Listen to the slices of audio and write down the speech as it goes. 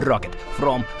Rocket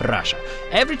from Russia.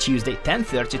 Every Tuesday,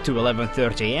 10:30 to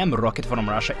 11:30 a.m., Rocket from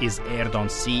Russia is aired on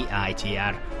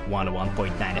CITR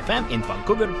 101.9 FM in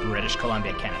Vancouver, British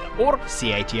Columbia, Canada, or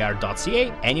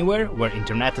CITR.ca, anywhere where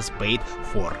internet is paid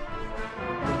for.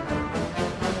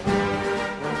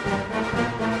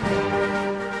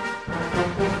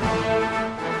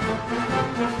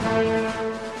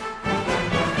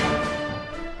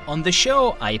 On the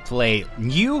show, I play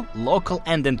new, local,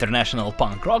 and international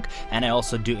punk rock, and I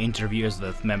also do interviews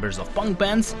with members of punk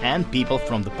bands and people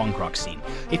from the punk rock scene.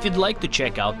 If you'd like to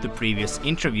check out the previous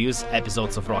interviews,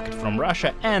 episodes of Rocket from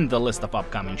Russia, and the list of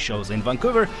upcoming shows in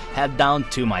Vancouver, head down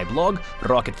to my blog,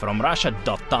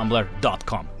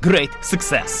 rocketfromrussia.tumblr.com. Great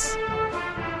success!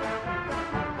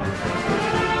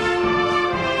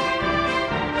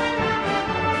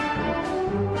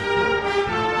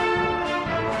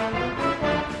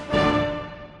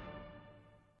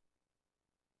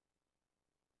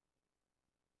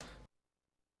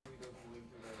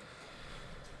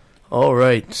 All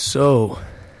right, so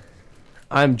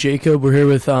I'm Jacob. We're here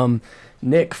with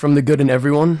Nick from The Good in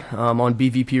Everyone on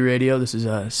BVP Radio. This is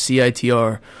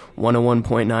CITR 101.9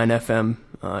 FM,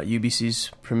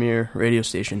 UBC's premier radio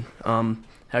station. How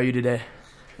are you today?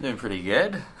 Doing pretty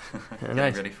good. Getting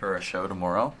nice. ready for our show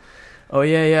tomorrow. Oh,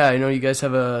 yeah. I know you guys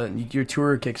have your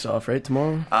tour kicks off, right,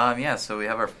 tomorrow? Yeah, so we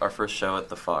have our first show at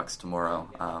the Fox tomorrow.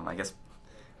 I guess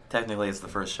technically it's the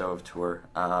first show of tour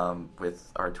with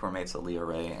our tour mates Aaliyah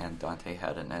Ray and Dante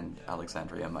Haddon and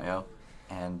Alexandria Mayo.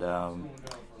 And the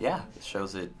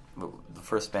show's the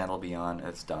first band will be on.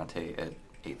 It's Dante at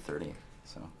 8:30.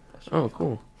 So that should be fun.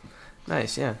 Cool.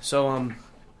 Nice, yeah. So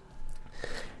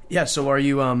so are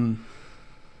you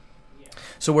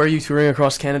so where are you touring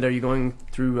across Canada? Are you going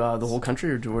through the whole country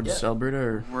or towards Alberta?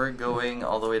 Or? We're going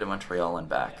all the way to Montreal and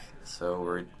back. So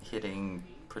we're hitting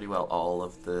pretty well all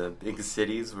of the big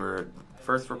cities. We're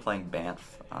playing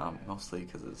Banff, mostly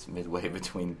because it's midway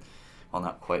between, well,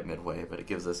 not quite midway, but it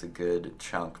gives us a good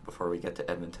chunk before we get to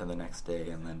Edmonton the next day,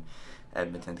 and then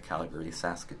Edmonton to Calgary,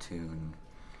 Saskatoon,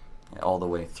 all the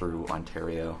way through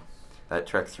Ontario. That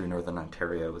trek through Northern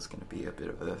Ontario is going to be a bit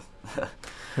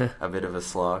of a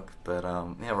slog, but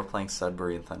we're playing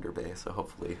Sudbury and Thunder Bay, so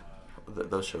hopefully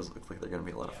those shows look like they're going to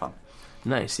be a lot of fun.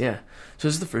 Nice, yeah. So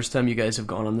is this the first time you guys have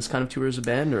gone on this kind of tour as a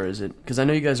band, or is it? Because I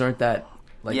know you guys aren't that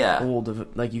old.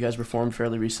 You guys were formed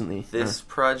fairly recently. This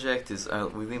project is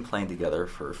we've been playing together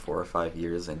for 4 or 5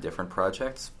 years in different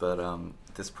projects, but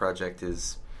this project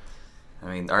is,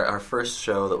 our first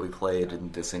show that we played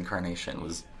in this incarnation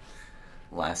was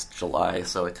last July,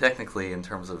 so technically in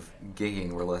terms of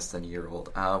gigging we're less than a year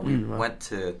old. We went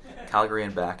to Calgary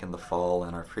and back in the fall,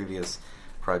 and our previous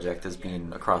project has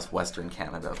been across Western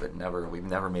Canada, but we've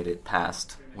never made it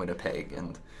past Winnipeg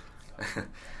and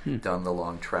done the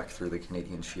long trek through the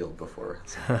Canadian Shield before.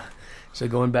 So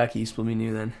going back east will be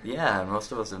new then. Yeah,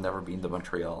 most of us have never been to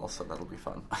Montreal, so that'll be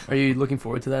fun. Are you looking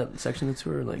forward to that section of the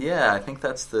tour? Yeah, I think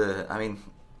that's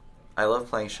I love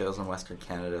playing shows in Western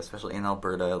Canada, especially in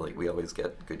Alberta. We always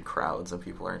get good crowds and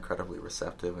people are incredibly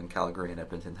receptive, and Calgary and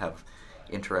Edmonton have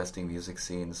interesting music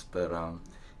scenes, but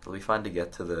it'll be fun to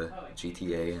get to the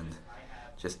GTA and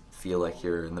just feel like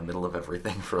you're in the middle of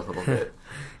everything for a little bit.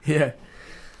 Yeah.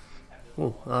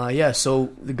 Cool.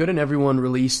 So The Good in Everyone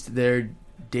released their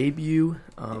debut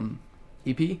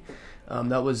EP.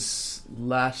 That was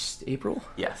last April?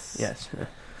 Yes.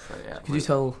 So, yeah, Could you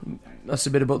tell us a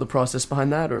bit about the process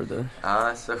behind that, or the?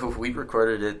 So we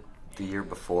recorded it the year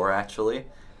before, actually,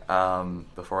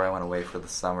 before I went away for the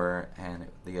summer, and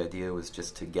the idea was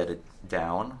just to get it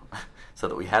down, so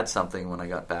that we had something when I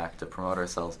got back to promote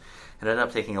ourselves. It ended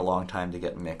up taking a long time to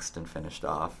get mixed and finished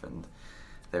off, and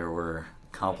there were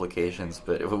complications,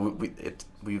 but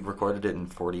we recorded it in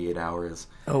 48 hours.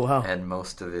 Oh, wow. And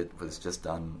most of it was just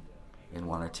done in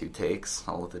 1 or 2 takes,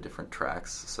 all of the different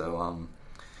tracks. So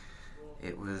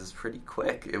it was pretty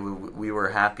quick. We were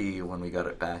happy when we got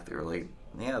it back. They were like,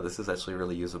 yeah, this is actually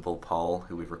really usable. Paul,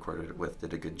 who we recorded it with,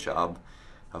 did a good job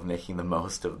of making the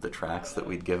most of the tracks that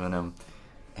we'd given him.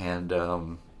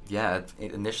 And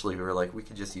initially we were like, we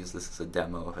could just use this as a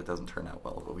demo if it doesn't turn out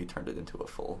well, but we turned it into a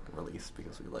full release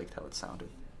because we liked how it sounded.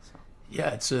 So.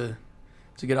 Yeah, it's a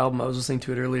good album. I was listening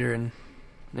to it earlier, and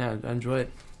yeah, I enjoy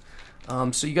it.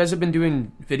 So you guys have been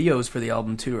doing videos for the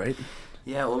album too, right?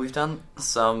 Yeah, well, we've done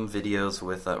some videos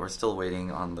with, we're still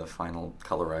waiting on the final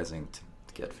colorizing to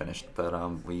get finished, but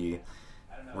we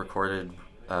recorded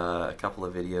a couple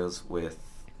of videos with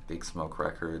Big Smoke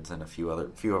Records and a few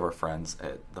of our friends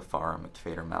at the farm at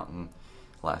Fader Mountain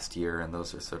last year, and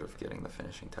those are sort of getting the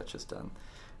finishing touches done.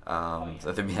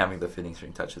 So they've been having the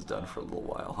finishing touches done for a little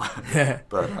while,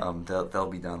 but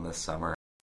they'll be done this summer.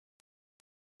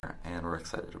 and we're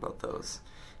excited about those.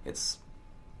 There's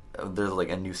like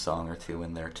a new song or two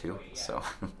in there too. So.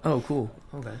 Oh, cool.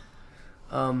 Okay.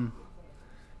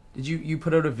 Did you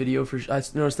put out a video for? I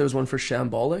noticed there was one for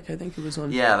Shambolic. I think it was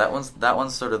on. Yeah, that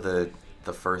one's sort of the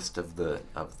first of the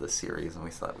series, and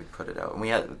we thought we'd put it out.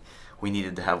 And we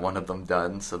needed to have one of them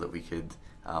done so that we could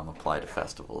apply to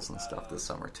festivals and stuff this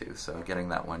summer too. So getting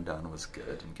that one done was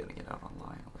good, and getting it out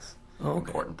online was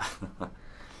important.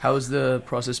 How has the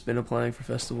process been applying for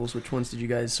festivals? Which ones did you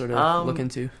guys sort of look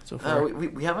into so far?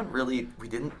 We haven't really, we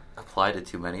didn't apply to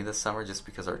too many this summer just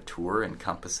because our tour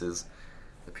encompasses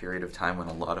the period of time when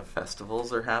a lot of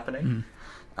festivals are happening.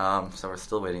 So we're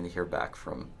still waiting to hear back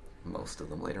from most of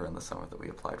them later in the summer that we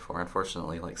applied for.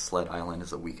 Unfortunately, like Sled Island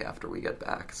is a week after we get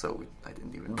back, so I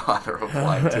didn't even bother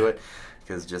applying to it,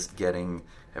 because just getting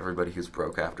everybody who's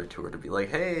broke after tour to be like,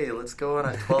 hey, let's go on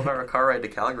a 12-hour car ride to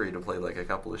Calgary to play like a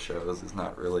couple of shows is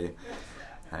not really,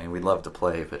 I mean, we'd love to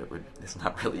play, but it's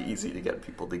not really easy to get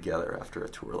people together after a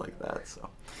tour like that. So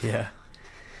yeah.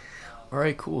 All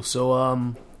right, cool. So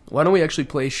why don't we actually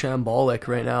play Shambolic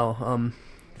right now,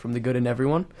 from The Good in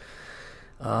Everyone?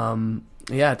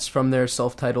 Yeah, it's from their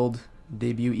self-titled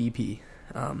debut EP.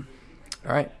 All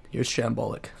right, here's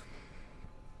Shambolic.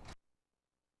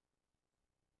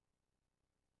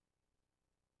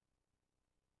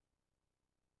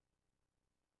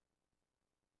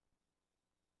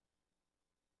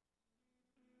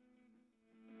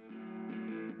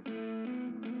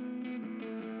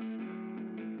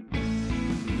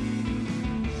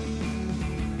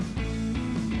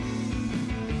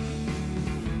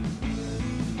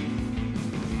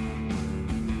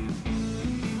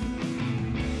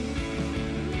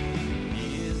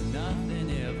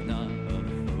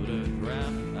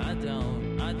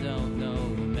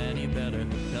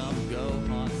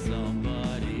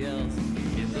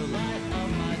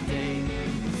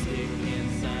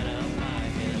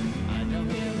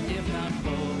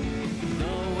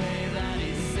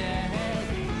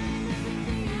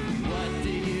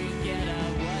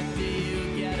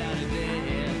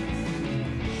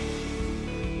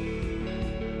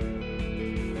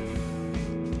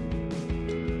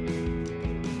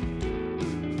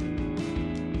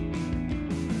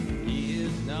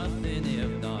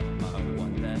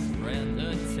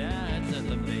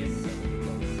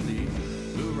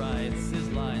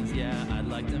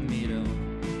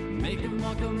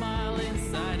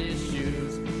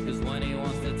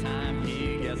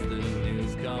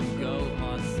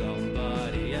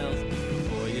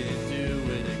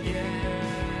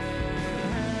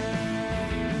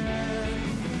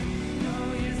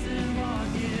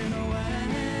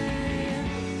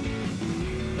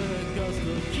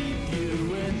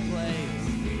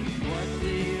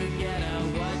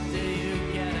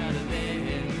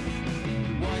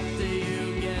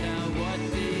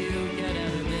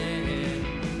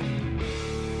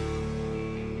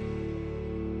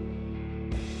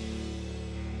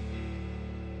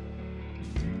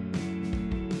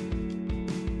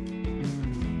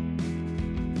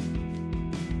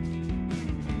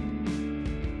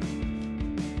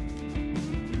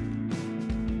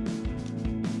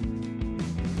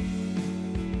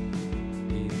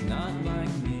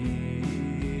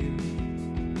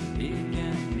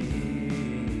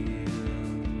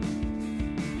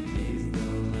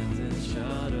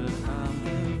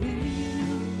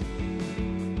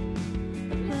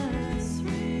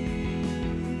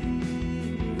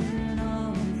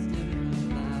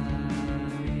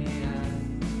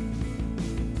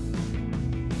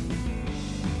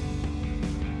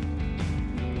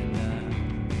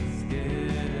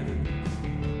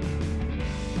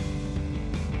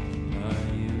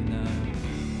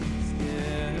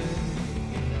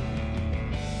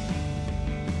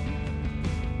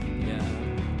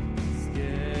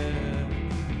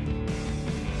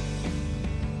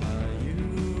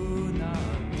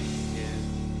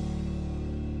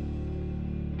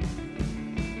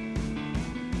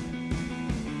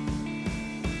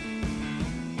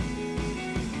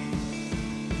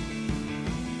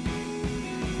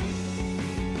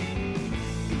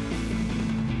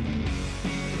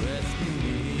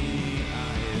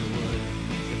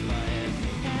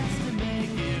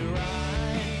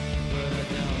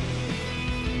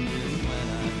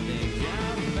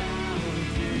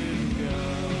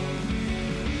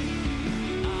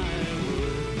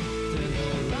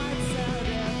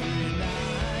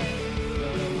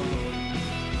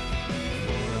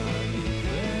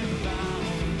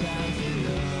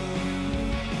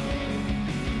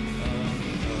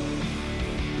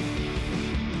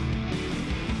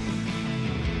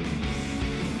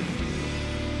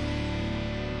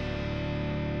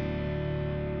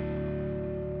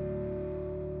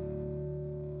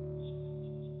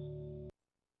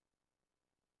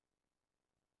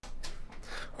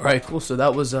 All right, cool. So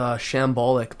that was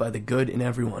Shambolic by The Good in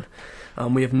Everyone.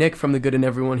 We have Nick from The Good in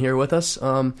Everyone here with us.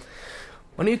 Why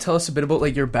don't you tell us a bit about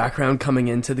like your background coming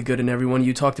into The Good in Everyone?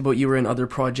 You talked about you were in other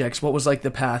projects. What was like the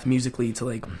path musically to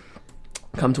like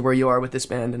come to where you are with this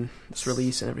band and this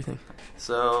release and everything?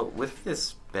 So with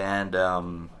this band,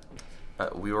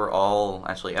 we were all,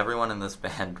 actually everyone in this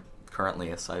band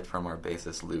currently, aside from our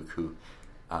bassist Luke, who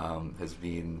has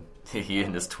been, he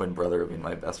and his twin brother have been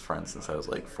my best friends since I was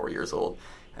like 4 years old,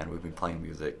 and we've been playing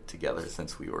music together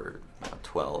since we were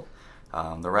 12.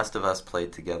 The rest of us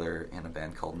played together in a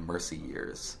band called Mercy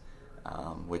Years,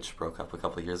 which broke up a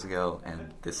couple of years ago,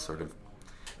 and this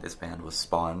band was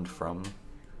spawned from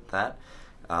that.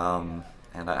 And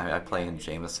I play in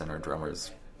Jameson, our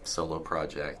drummer's solo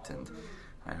project, and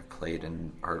I played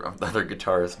in our other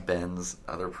guitarist Ben's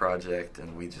other project,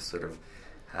 and we just sort of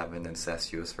have an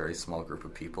incestuous, very small group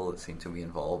of people that seem to be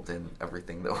involved in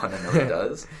everything that one another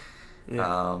does.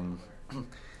 Yeah.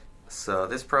 So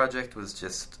this project was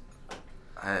just,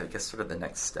 I guess, sort of the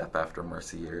next step after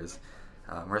Mercy Years.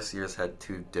 Mercy Years had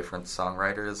two different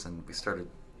songwriters, and we started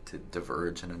to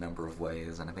diverge in a number of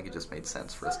ways, and I think it just made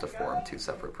sense for us to form two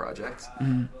separate projects.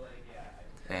 Mm-hmm.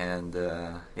 And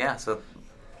so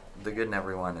The Good in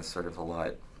Everyone is sort of a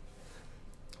lot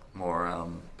more,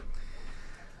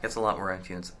 gets a lot more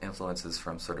influences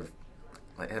from sort of,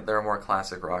 like, there are more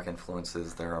classic rock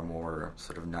influences, there are more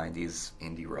sort of 90s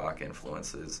indie rock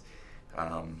influences,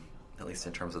 at least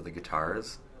in terms of the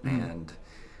guitars. Mm-hmm. And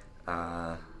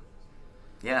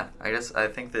I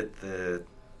think that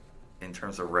in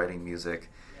terms of writing music,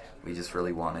 we just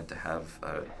really wanted to have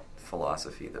a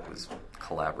philosophy that was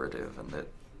collaborative, and that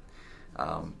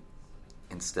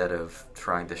instead of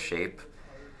trying to shape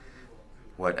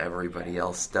what everybody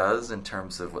else does in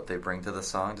terms of what they bring to the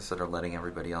song, just sort of letting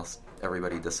everybody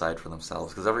decide for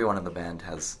themselves, because everyone in the band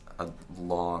has a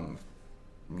long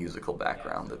musical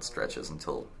background that stretches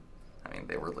until, I mean,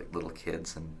 they were like little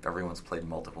kids, and everyone's played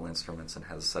multiple instruments and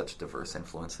has such diverse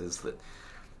influences that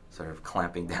sort of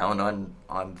clamping down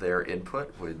on their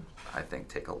input would, I think,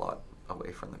 take a lot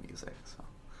away from the music. So,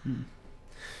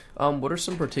 what are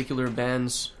some particular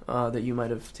bands that you might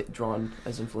have drawn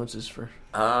as influences for?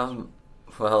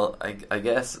 Well, I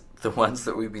guess the ones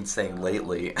that we've been saying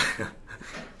lately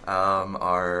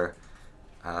are,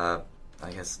 I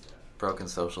guess, Broken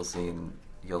Social Scene,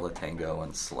 Yo La Tengo,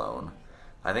 and Sloan.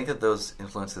 I think that those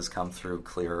influences come through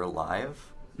Clear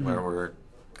live, where we're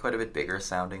quite a bit bigger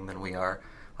sounding than we are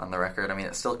on the record. I mean,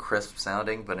 it's still crisp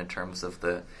sounding, but in terms of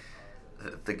the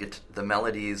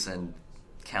melodies and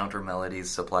counter melodies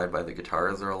supplied by the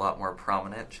guitars are a lot more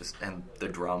prominent, and the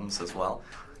drums as well.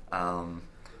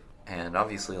 And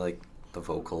obviously, like, the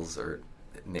vocals are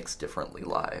mixed differently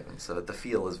live, and so the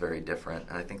feel is very different.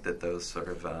 And I think that those sort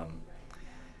of, I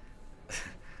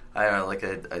don't know, like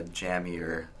a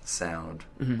jammier sound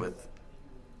with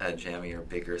a jammier,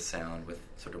 bigger sound with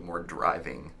sort of more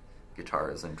driving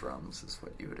guitars and drums is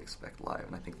what you would expect live,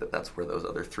 and I think that that's where those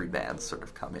other three bands sort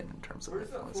of come in terms of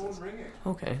influences.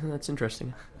 Okay, that's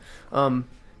interesting.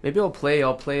 Maybe I'll play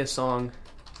a song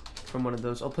from one of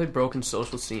those. I'll play Broken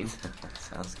Social Scene.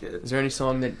 Sounds good. Is there any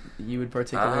song that you would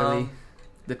particularly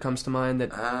that comes to mind?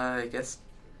 That I guess,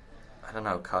 I don't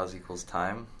know, Cause Equals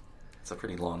Time. It's a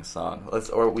pretty long song.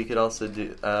 Or we could also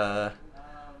do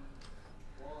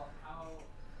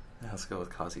let's go with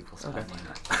Cause Equals Time.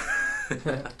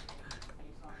 Okay.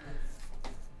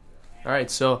 All right,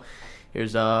 so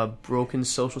here's Broken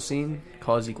Social Scene,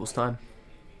 Cause Equals Time.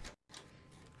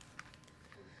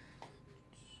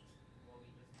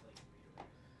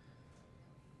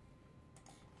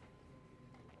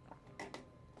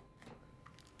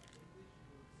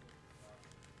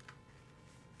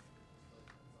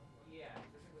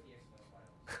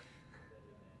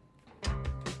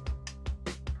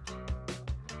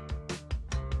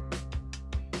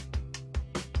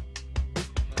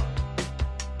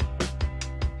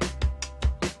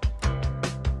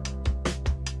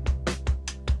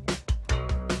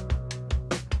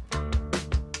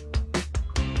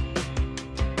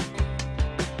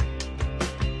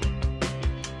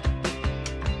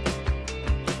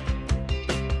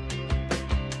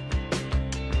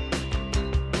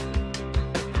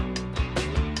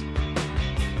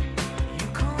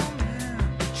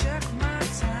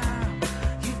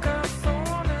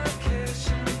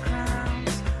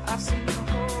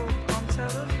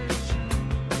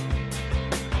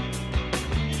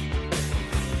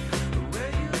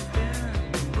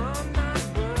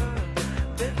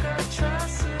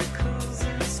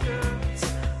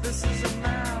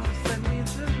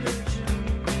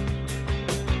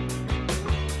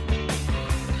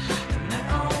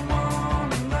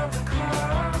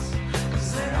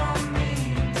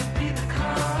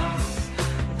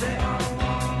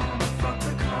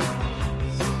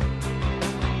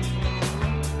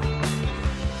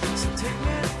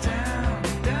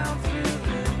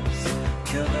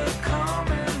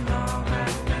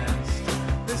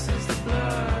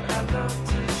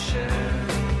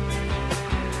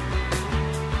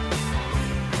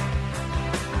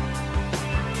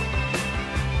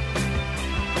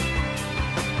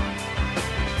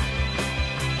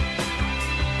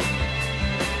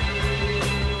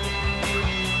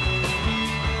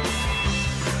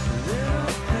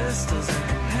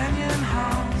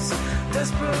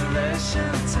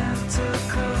 Desperation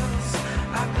tentacles.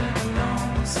 I've been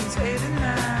alone since '89.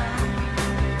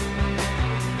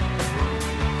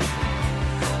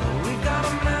 We got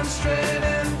a man straight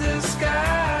in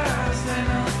disguise. They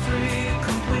know 3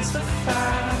 completes the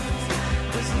 5.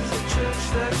 This is a church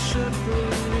that should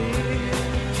believe.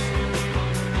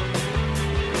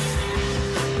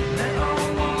 They all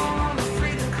wanna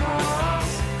free the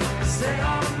cause, 'cause they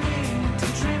all need to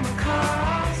dream a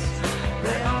cause.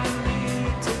 They all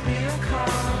need to be a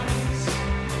cause.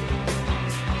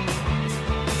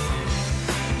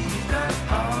 You've got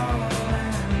all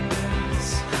and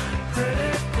it's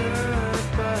pretty good,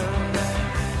 but they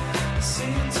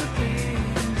seem to be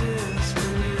in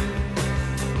disbelief.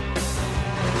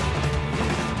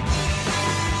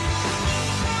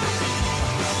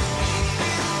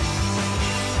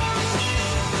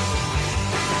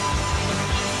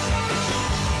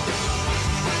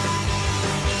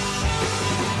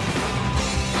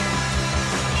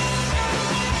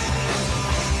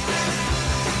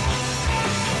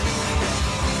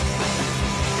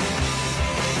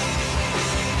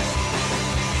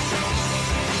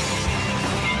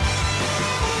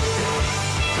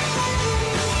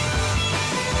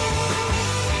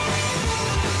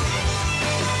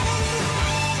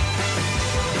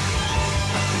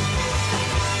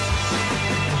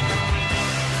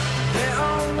 They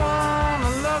all wanna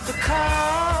love the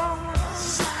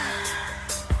cause.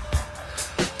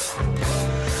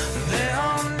 They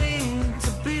all need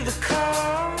to be the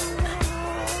cause.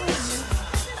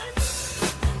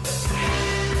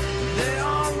 They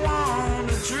all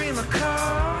wanna dream a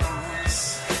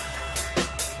cause.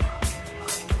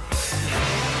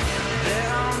 They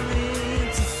all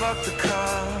need to fuck the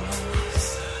cause.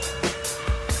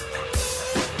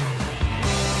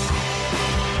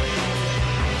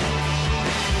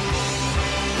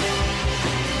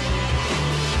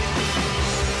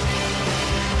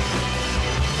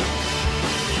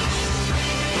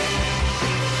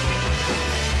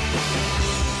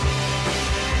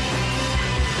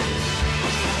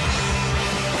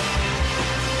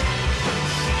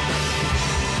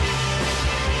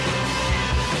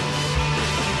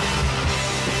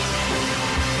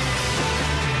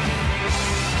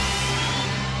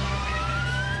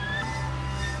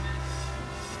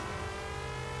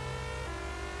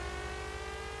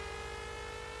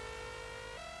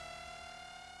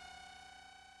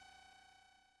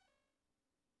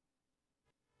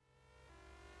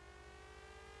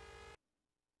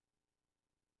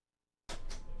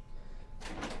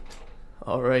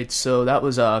 All right, so that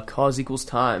was Cause Equals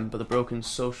Time by the Broken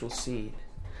Social Scene.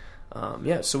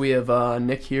 Yeah, so we have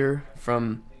Nick here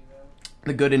from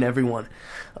The Good in Everyone.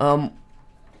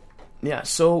 Yeah,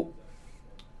 so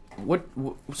what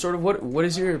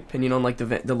is your opinion on like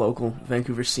the local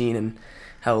Vancouver scene and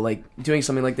how like doing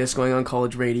something like this, going on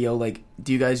college radio? Like,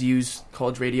 do you guys use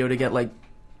college radio to get like,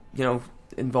 you know,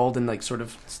 involved in like sort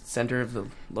of center of the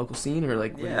local scene, or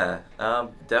like? Yeah,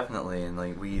 definitely, and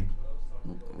like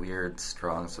we're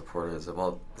strong supporters of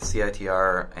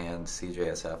CITR and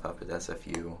CJSF up at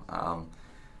SFU.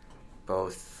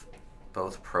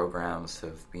 Both programs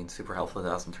have been super helpful to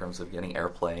us in terms of getting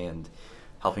airplay and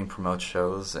helping promote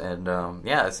shows. And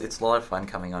yeah, it's a lot of fun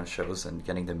coming on shows and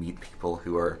getting to meet people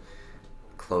who are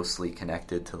closely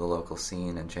connected to the local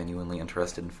scene and genuinely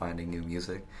interested in finding new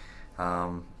music.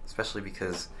 Especially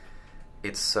because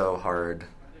it's so hard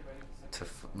to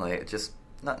just.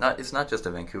 It's not just a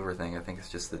Vancouver thing. I think it's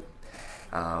just that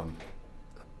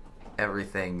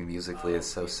everything musically is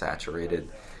so saturated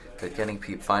that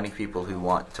finding people who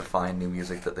want to find new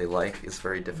music that they like is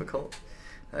very difficult.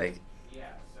 Like,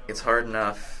 it's hard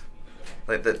enough.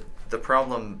 Like the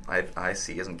problem I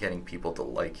see isn't getting people to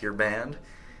like your band.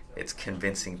 It's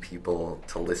convincing people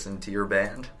to listen to your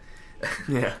band.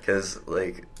 Yeah. Because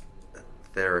like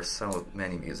there are so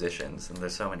many musicians and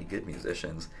there's so many good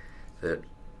musicians that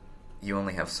you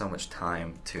only have so much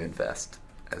time to invest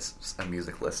as a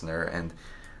music listener, and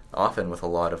often with a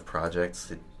lot of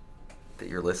projects that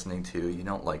you're listening to, you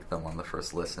don't like them on the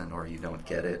first listen, or you don't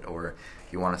get it, or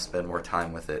you want to spend more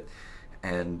time with it.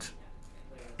 And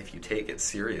if you take it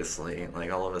seriously,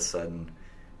 like all of a sudden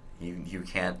you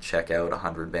can't check out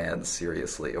 100 bands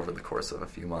seriously over the course of a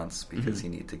few months because you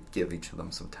need to give each of them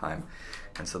some time.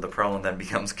 And so the problem then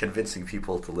becomes convincing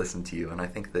people to listen to you, and I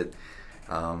think that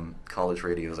college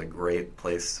radio is a great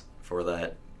place for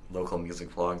that. Local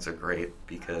music blogs are great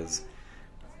because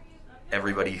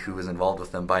everybody who is involved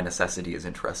with them by necessity is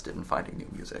interested in finding new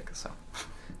music. So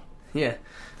yeah,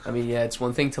 I mean, yeah, it's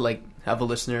one thing to like have a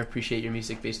listener appreciate your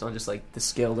music based on just like the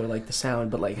skill or like the sound,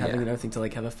 but like having another thing to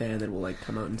like have a fan that will like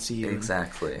come out and see you.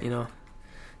 Exactly. And, you know,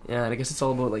 Yeah, and I guess it's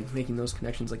all about like making those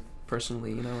connections like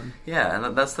personally, you know. And Yeah,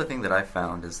 and that's the thing that I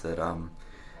found is that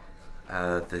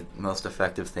the most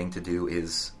effective thing to do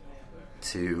is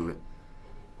to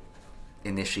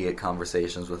initiate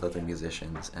conversations with other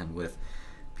musicians and with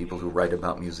people who write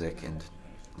about music and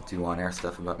do on-air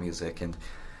stuff about music, and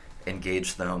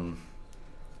engage them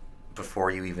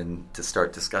before you even to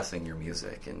start discussing your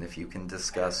music. And if you can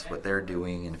discuss what they're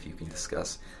doing, and if you can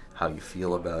discuss how you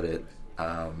feel about it,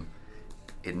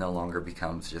 it no longer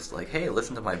becomes just like, hey,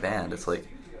 listen to my band. It's like,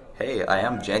 hey, I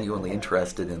am genuinely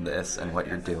interested in this and what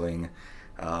you're doing,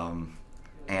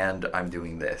 and I'm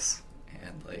doing this,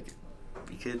 and like,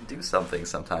 we could do something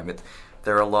sometime.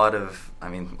 There are a lot of, I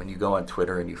mean, when you go on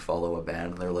Twitter and you follow a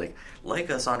band, and they're like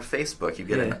us on Facebook, you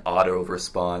get an auto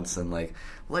response, and like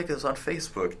us on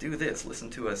Facebook, do this,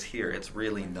 listen to us here. It's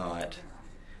really not,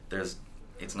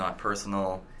 it's not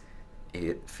personal.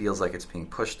 It feels like it's being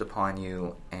pushed upon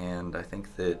you, and I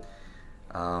think that,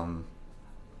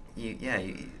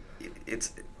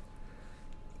 it's,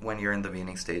 when you're in the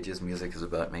beginning stages, music is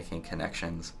about making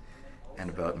connections and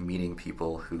about meeting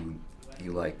people who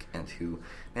you like and who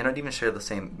may not even share the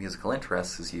same musical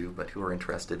interests as you, but who are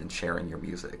interested in sharing your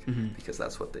music, because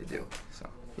that's what they do. So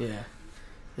yeah,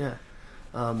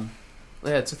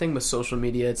 it's a thing with social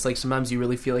media. It's like sometimes you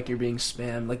really feel like you're being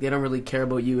spammed. Like they don't really care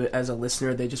about you as a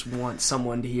listener. They just want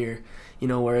someone to hear, you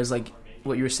know. Whereas like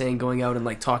what you were saying, going out and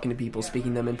like talking to people,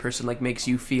 speaking to them in person, like makes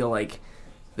you feel like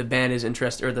the band is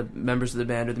interested, or the members of the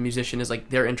band or the musician is like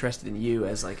they're interested in you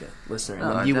as like a listener,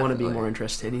 and then you want to be more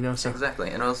interested, you know. So exactly,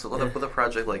 and also with a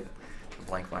project like the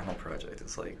Blank Vinyl Project,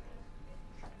 it's like,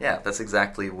 yeah, that's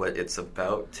exactly what it's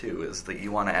about too. Is that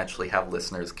you want to actually have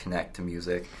listeners connect to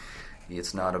music.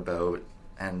 It's not about,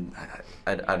 and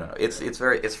I don't know.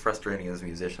 It's frustrating as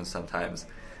musicians sometimes,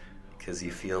 because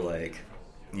you feel like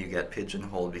you get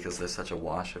pigeonholed because there's such a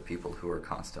wash of people who are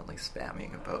constantly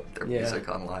spamming about their music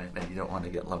online, and you don't want to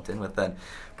get lumped in with them.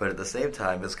 But at the same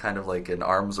time, it's kind of like an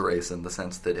arms race in the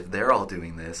sense that if they're all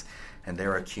doing this and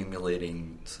they're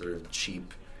accumulating sort of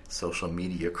cheap social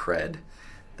media cred,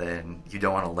 then you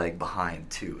don't want to lag behind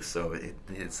too. So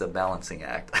it's a balancing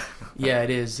act. Yeah, it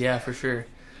is. Yeah, for sure.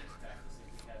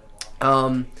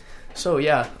 About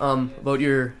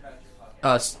your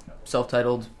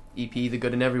self-titled EP, The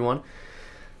Good in Everyone.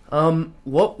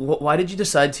 Why did you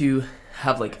decide to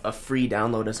have like a free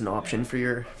download as an option for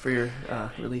your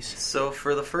release? So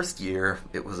for the first year,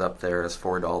 it was up there as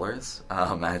 $4,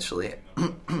 actually,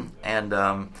 and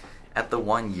at the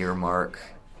 1 year mark,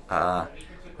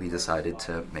 we decided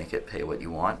to make it pay what you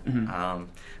want.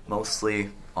 Mostly,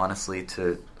 honestly,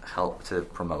 to help to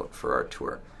promote for our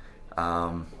tour.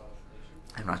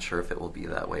 I'm not sure if it will be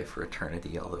that way for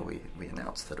Eternity, although we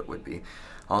announced that it would be.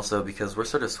 Also, because we're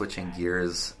sort of switching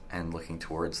gears and looking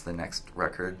towards the next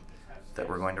record that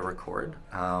we're going to record.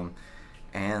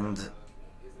 And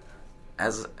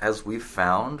as we've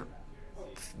found,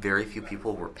 very few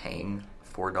people were paying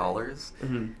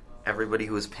 $4. Everybody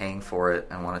who was paying for it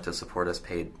and wanted to support us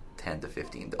paid $10 to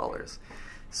 $15.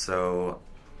 So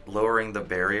lowering the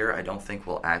barrier, I don't think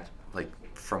will act, like,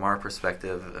 from our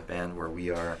perspective, a band where we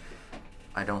are,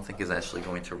 I don't think is actually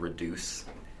going to reduce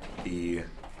the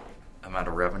amount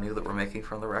of revenue that we're making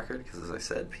from the record, because as I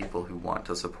said, people who want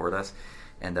to support us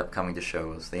end up coming to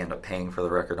shows, they end up paying for the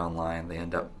record online, they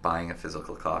end up buying a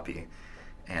physical copy,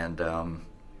 and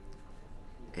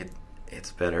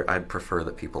it's better. I'd prefer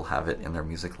that people have it in their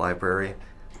music library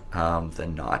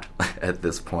than not at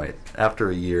this point. After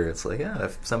a year, it's like, yeah,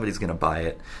 if somebody's going to buy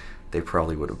it, they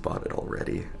probably would have bought it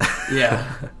already.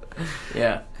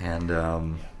 Yeah. And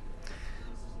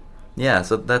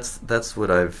so that's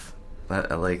what I've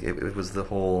like. It was the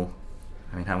whole.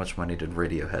 I mean, how much money did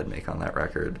Radiohead make on that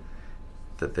record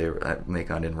that they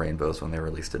make on In Rainbows when they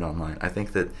released it online? I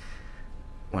think that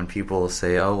when people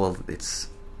say, "Oh, well,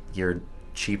 you're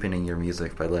cheapening your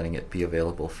music by letting it be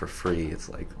available for free," it's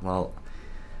like, well,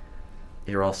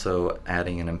 you're also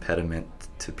adding an impediment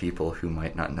to people who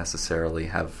might not necessarily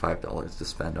have $5 to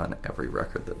spend on every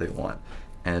record that they want.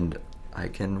 And I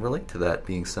can relate to that,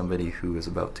 being somebody who is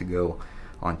about to go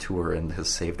on tour and has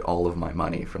saved all of my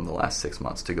money from the last 6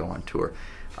 months to go on tour.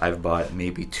 I've bought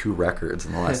maybe 2 records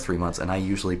in the last 3 months, and I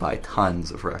usually buy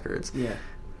tons of records,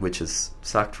 which has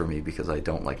sucked for me because I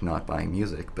don't like not buying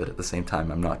music, but at the same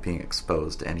time I'm not being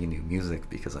exposed to any new music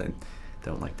because I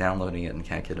don't like downloading it and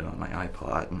can't get it on my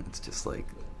iPod, and it's just like,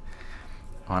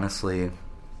 honestly,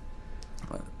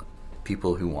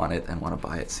 people who want it and want to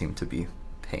buy it seem to be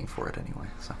paying for it anyway.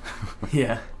 So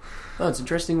yeah. Oh, it's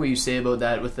interesting what you say about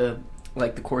that with the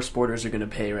core supporters are going to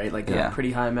pay, right? Like a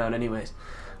pretty high amount anyways.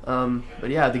 But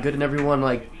yeah, The Good in Everyone,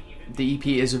 like, the EP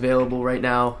is available right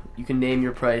now. You can name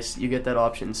your price. You get that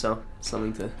option, so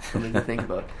something to think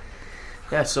about.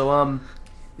 Yeah. So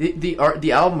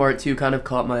the album art too kind of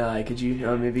caught my eye. Could you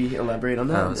maybe elaborate on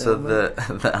that? So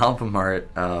the album art,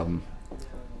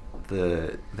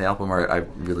 the album art I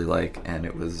really like, and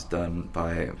it was done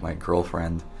by my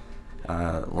girlfriend,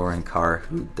 Lauren Carr,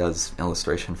 who does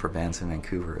illustration for bands in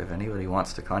Vancouver. If anybody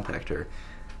wants to contact her,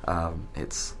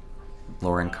 it's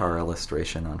Lauren Carr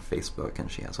Illustration on Facebook, and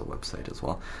she has a website as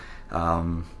well.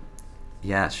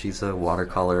 Yeah, she's a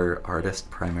watercolor artist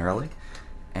primarily,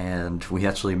 and we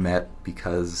actually met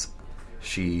because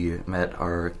she met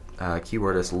our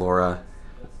keyboardist Laura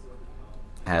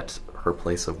at her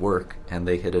place of work, and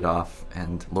they hit it off,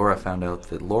 and Laura found out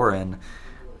that Lauren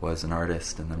was an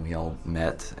artist, and then we all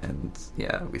met, and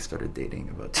yeah, we started dating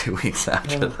about 2 weeks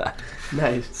after that.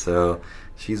 Nice. So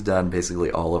she's done basically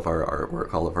all of our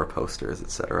artwork, all of our posters,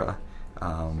 etc.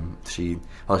 She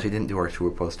didn't do our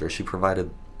tour poster. She provided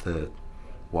the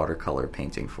watercolor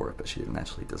painting for it, but she didn't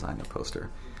actually design the poster.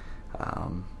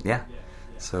 Yeah,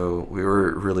 so we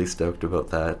were really stoked about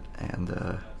that,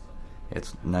 and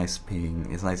it's nice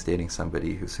dating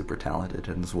somebody who's super talented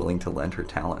and is willing to lend her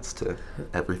talents to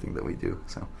everything that we do.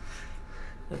 So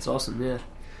that's awesome. Yeah.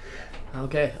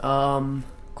 Okay.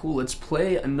 Cool. Let's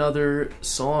play another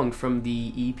song from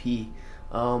the EP.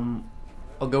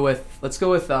 Let's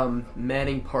go with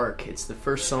Manning Park. It's the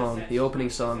first song, the opening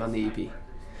song on the EP.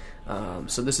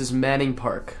 So this is Manning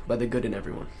Park by The Good in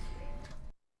Everyone.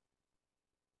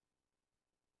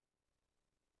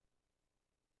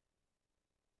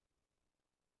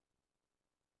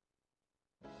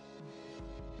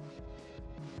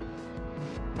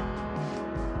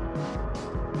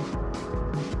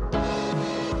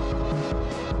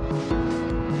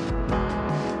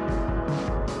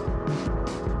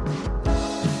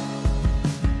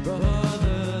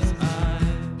 Brother's eye,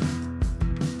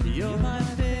 you're my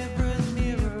favorite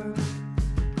mirror.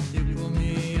 You put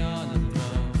me on the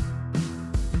throne.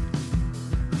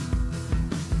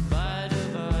 If I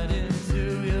divide into,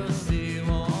 you'll see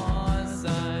one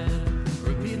side.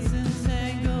 Repeats in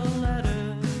tangled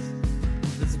letters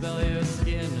that spell your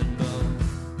skin and bone.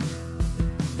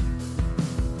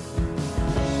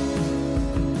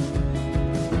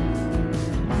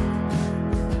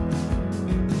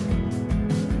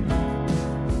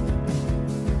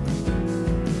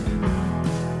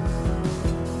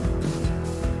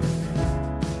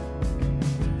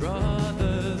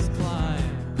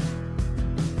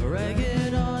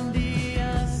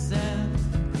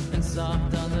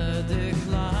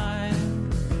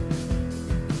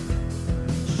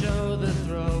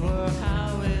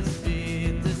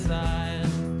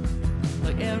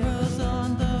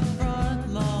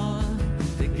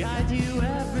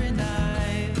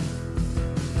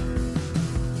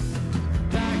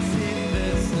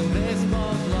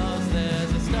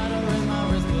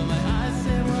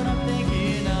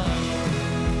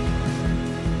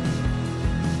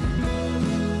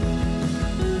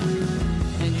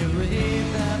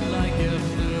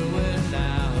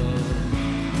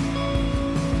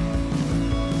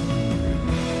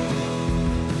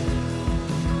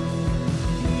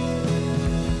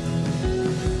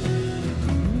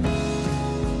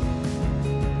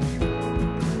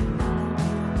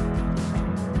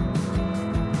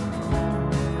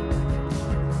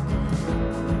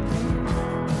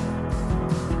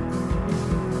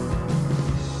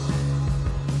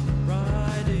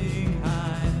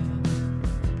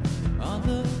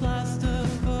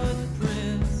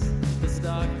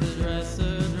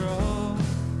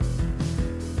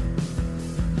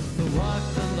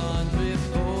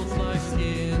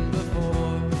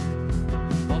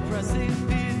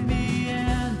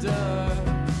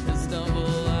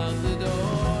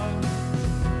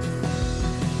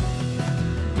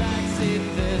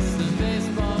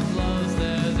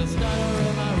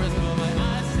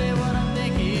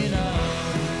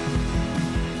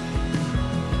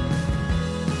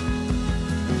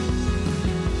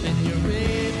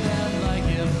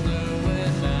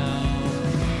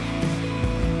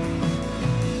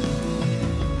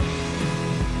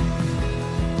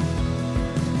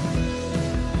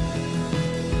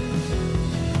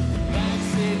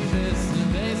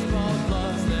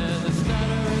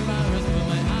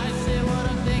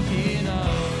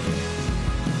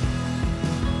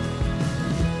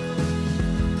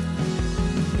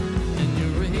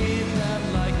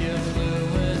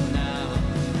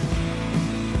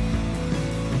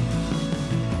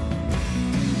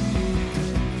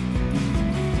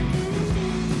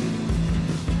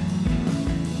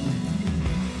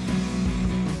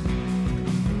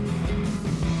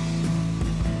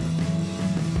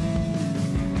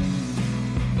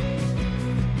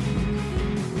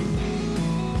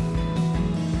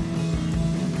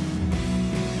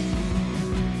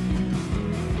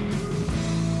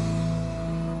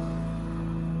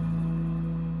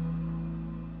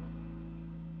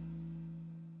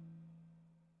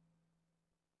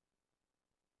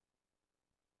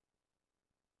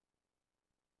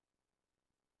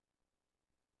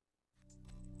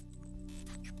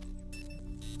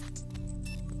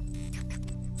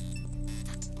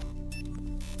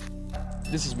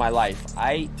 This is my life.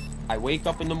 I wake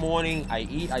up in the morning, I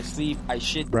eat, I sleep, I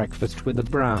shit. Breakfast with the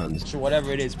Browns. So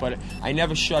whatever it is, but I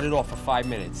never shut it off for 5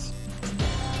 minutes.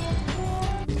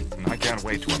 I can't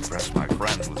wait to impress my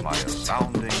friends with my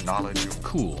astounding knowledge of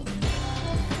Cool.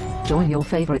 Join your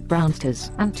favorite Brownsters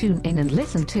and tune in and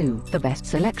listen to the best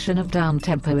selection of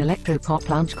down-tempo electro-pop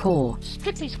loungecore.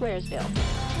 Strictly Squaresville.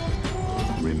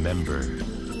 Remember,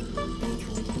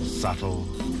 subtle,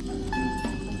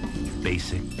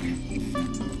 basic,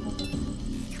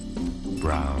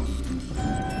 brown.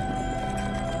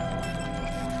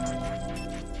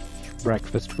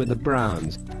 Breakfast with the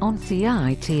Browns. On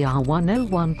CITR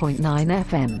 101.9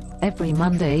 FM, every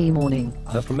Monday morning.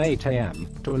 From 8 a.m.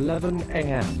 to 11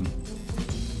 a.m.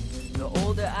 The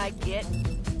older I get,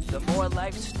 the more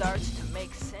life starts to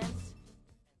make sense.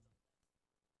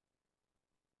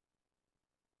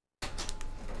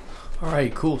 All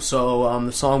right, cool. So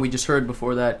the song we just heard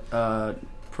before that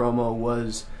promo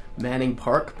was Manning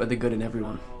Park by The Good in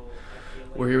Everyone.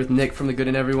 We're here with Nick from The Good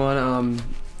in Everyone.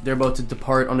 They're about to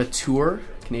depart on a tour,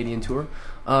 Canadian tour.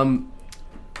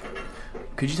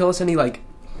 Could you tell us any, like,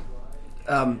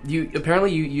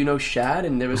 you know Shad,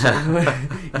 and there was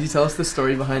could you tell us the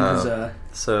story behind his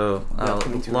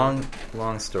upcoming tour?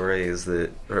 long story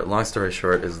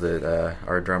short is that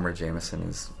our drummer Jameson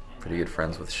is pretty good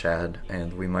friends with Shad,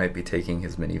 and we might be taking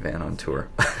his minivan on tour,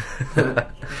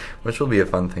 which will be a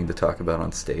fun thing to talk about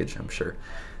on stage, I'm sure.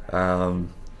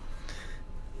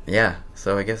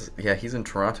 So I guess he's in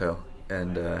Toronto,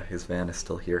 and his van is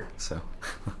still here, so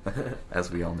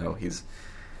as we all know, he's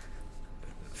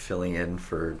filling in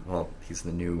for, he's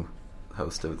the new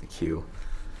host of The Q,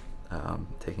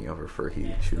 taking over for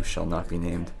he who shall not be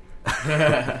named.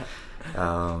 But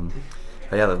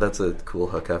yeah, that's a cool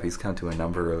hookup. He's come to a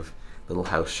number of little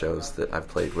house shows that I've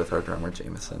played with our drummer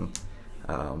Jameson,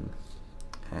 and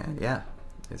yeah,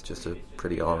 he's just a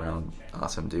pretty all-around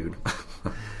awesome dude.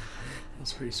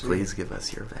 That's pretty sweet. Please give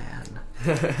us your van.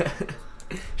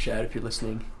 Shad, if you're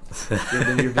listening, give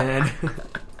them your van.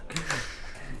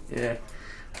 Yeah.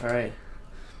 All right.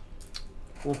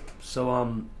 Cool.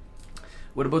 So,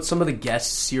 what about some of the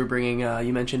guests you're bringing?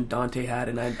 You mentioned Dante had,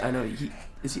 and I know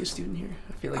is he a student here?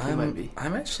 I feel like he might be.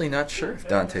 I'm actually not sure if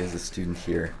Dante is a student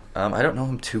here. I don't know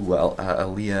him too well.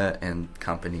 Aaliyah and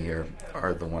company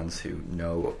are the ones who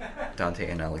know Dante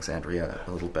and Alexandria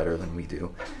a little better than we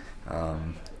do.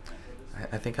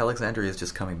 I think Alexandria is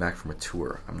just coming back from a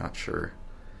tour. I'm not sure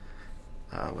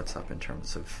what's up in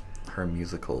terms of her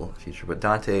musical future, but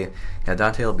Dante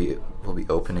will be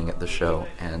opening at the show,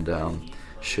 and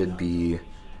should be.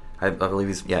 I believe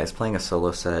he's playing a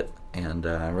solo set, and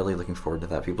I'm really looking forward to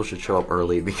that. People should show up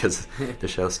early because the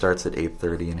show starts at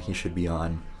 8:30, and he should be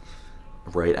on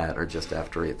right at or just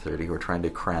after 8:30. We're trying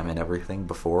to cram in everything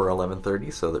before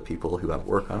 11:30 so that people who have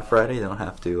work on Friday don't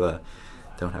have to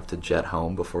jet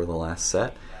home before the last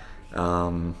set.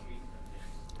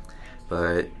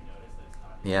 But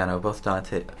yeah, no, both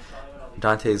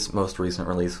Dante's most recent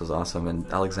release was awesome, and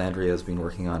Alexandria has been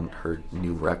working on her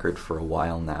new record for a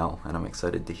while now, and I'm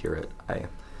excited to hear it. I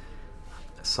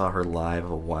saw her live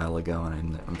a while ago,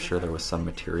 and I'm sure there was some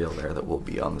material there that will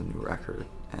be on the new record,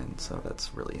 and so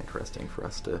that's really interesting for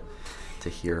us to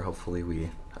hear. Hopefully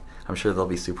I'm sure they'll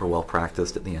be super well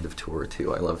practiced at the end of tour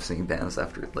too. I love seeing bands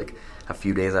after, like, a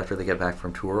few days after they get back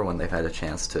from tour, when they've had a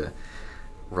chance to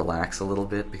relax a little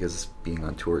bit, because being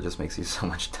on tour just makes you so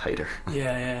much tighter.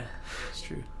 Yeah, it's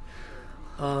true.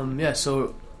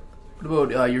 So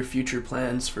what about your future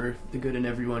plans for The Good in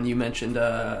Everyone? You mentioned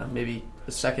maybe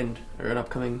a second or an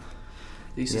upcoming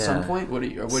release at some point. What are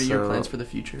your plans for the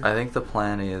future? I think the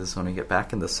plan is when we get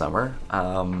back in the summer,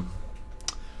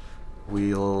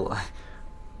 we're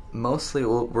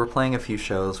playing a few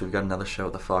shows. We've got another show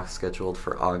at the Fox scheduled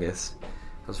for August,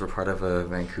 because we're part of a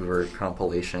Vancouver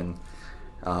compilation,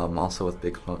 also with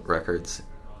Big Smoke Records.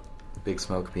 Big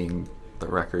Smoke being the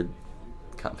record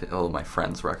company, my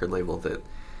friend's record label that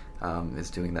is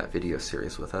doing that video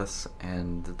series with us,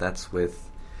 and that's with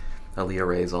Aaliyah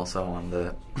Ray's also on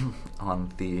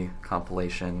the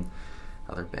compilation.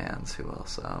 Other bands, who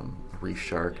else? Reef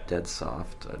Shark, Dead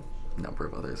Soft, a number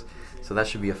of others. So that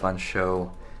should be a fun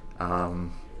show.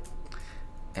 And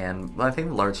I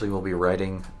think largely we'll be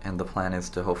writing, and the plan is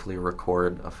to hopefully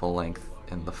record a full length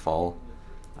in the fall,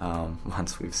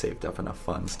 once we've saved up enough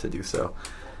funds to do so.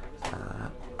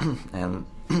 And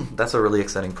that's a really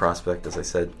exciting prospect. As I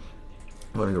said,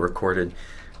 when we recorded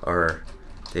our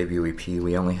debut EP,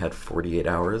 we only had 48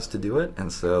 hours to do it,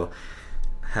 and so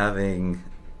having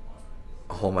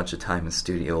a whole bunch of time in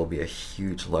studio will be a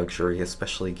huge luxury,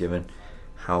 especially given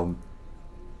how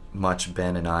much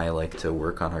Ben and I like to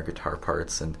work on our guitar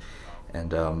parts, and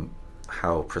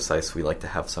how precise we like to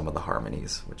have some of the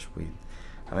harmonies, which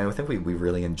I think we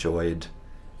really enjoyed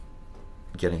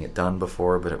getting it done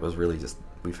before, but it was really just,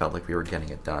 we felt like we were getting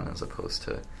it done as opposed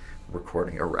to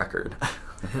recording a record,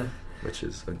 which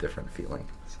is a different feeling.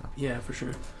 So. Yeah, for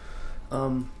sure.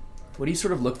 What do you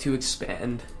sort of look to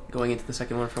expand going into the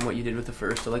second one from what you did with the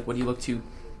first? Or like, what do you look to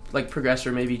like progress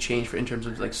or maybe change for in terms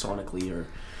of like sonically or?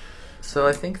 So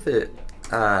I think that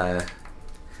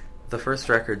the first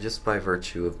record, just by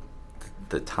virtue of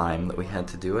the time that we had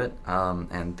to do it,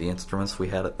 and the instruments we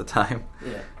had at the time,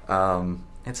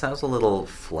 it sounds a little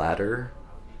flatter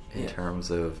in terms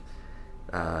of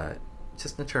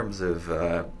just in terms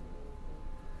of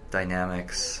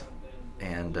dynamics,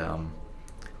 and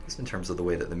just in terms of the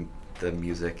way that the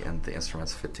music and the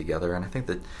instruments fit together. And I think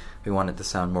that we want it to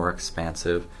sound more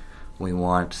expansive. We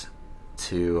want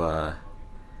to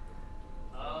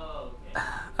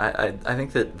I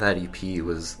think that EP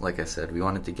was, like I said, we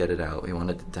wanted to get it out. We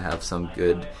wanted to have some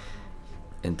good,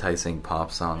 enticing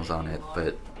pop songs on it.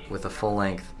 But with a full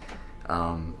length,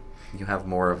 you have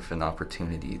more of an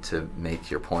opportunity to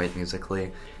make your point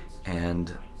musically.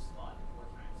 And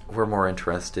we're more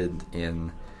interested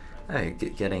in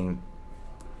getting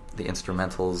the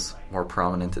instrumentals more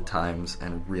prominent at times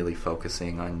and really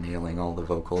focusing on nailing all the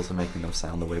vocals and making them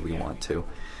sound the way we want to.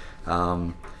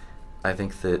 I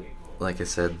think that, like I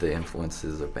said, the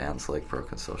influences of bands like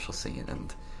Broken Social Scene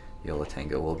and Yo La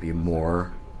Tengo will be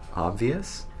more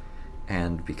obvious,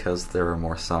 and because there are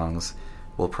more songs,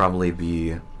 will probably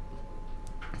be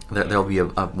there'll be a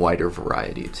wider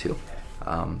variety too.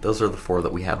 Those are the 4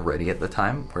 that we had ready at the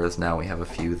time, whereas now we have a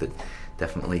few that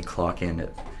definitely clock in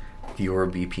at fewer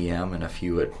BPM and a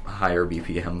few at higher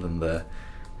BPM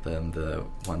than the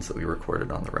ones that we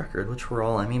recorded on the record, which were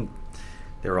all,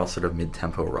 they were all sort of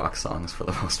mid-tempo rock songs for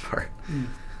the most part.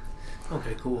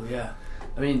 Okay, cool, yeah.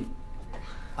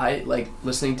 I like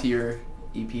listening to your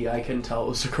EP, I couldn't tell it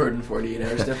was recorded in 48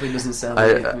 hours. Definitely doesn't sound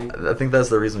like it to me. I think that's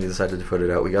the reason we decided to put it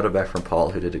out. We got it back from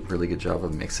Paul, who did a really good job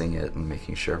of mixing it and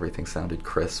making sure everything sounded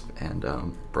crisp, and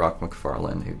Brock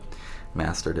McFarlane, who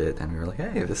mastered it, and we were like,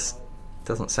 hey, this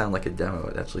doesn't sound like a demo,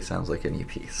 it actually sounds like an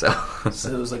EP. So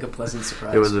it was like a pleasant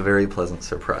surprise. It was a very pleasant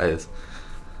surprise.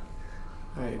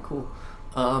 Alright, cool.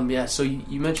 So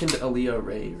you mentioned Aaliyah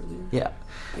Ray earlier. Yeah.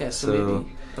 Yeah, so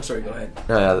maybe... Oh, sorry, go ahead.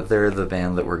 They're the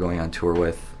band that we're going on tour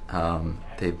with.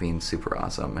 They've been super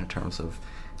awesome in terms of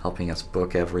helping us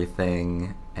book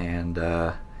everything, and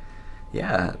they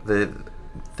have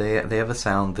a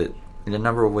sound that in a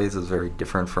number of ways is very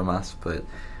different from us, but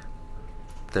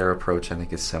their approach, I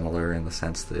think, is similar in the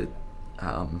sense that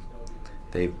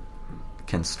they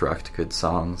construct good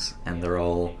songs, and they're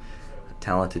all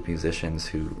talented musicians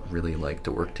who really like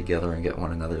to work together and get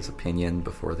one another's opinion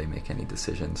before they make any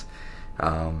decisions.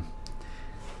 I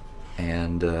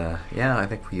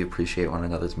think we appreciate one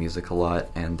another's music a lot,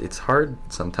 and it's hard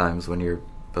sometimes when you're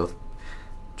both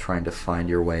trying to find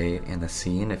your way in a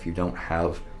scene if you don't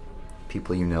have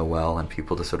people you know well and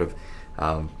people to sort of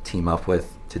team up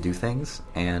with to do things.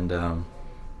 And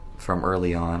from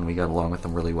early on, we got along with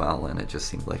them really well, and it just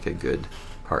seemed like a good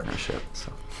partnership.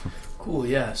 So cool,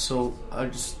 yeah. So I'll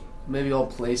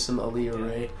play some Aaliyah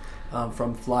Ray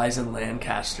from Flies in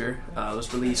Lancaster. It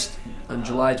was released in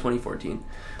July 2014.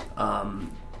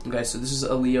 Okay, so this is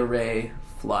Aaliyah Ray,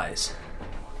 Flies.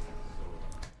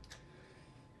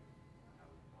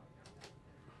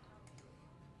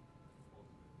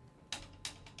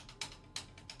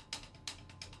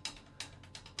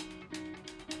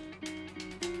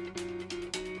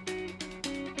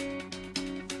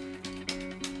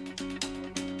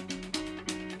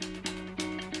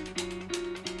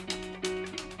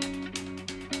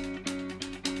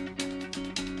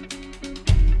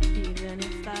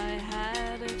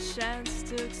 Chance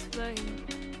to explain,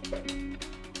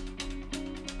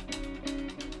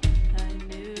 I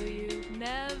knew you'd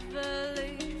never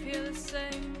leave here the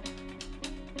same.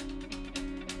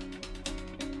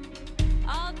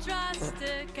 All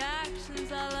drastic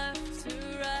actions are left to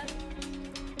rest.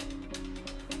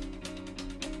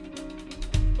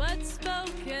 Words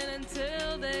spoken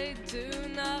until they do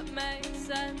not make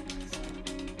sense.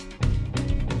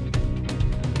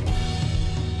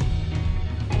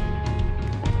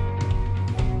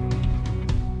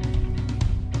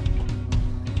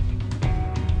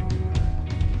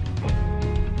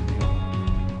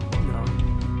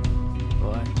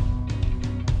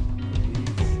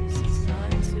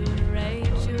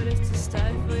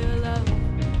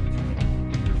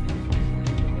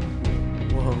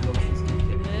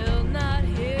 Will not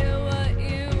hear what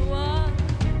you want.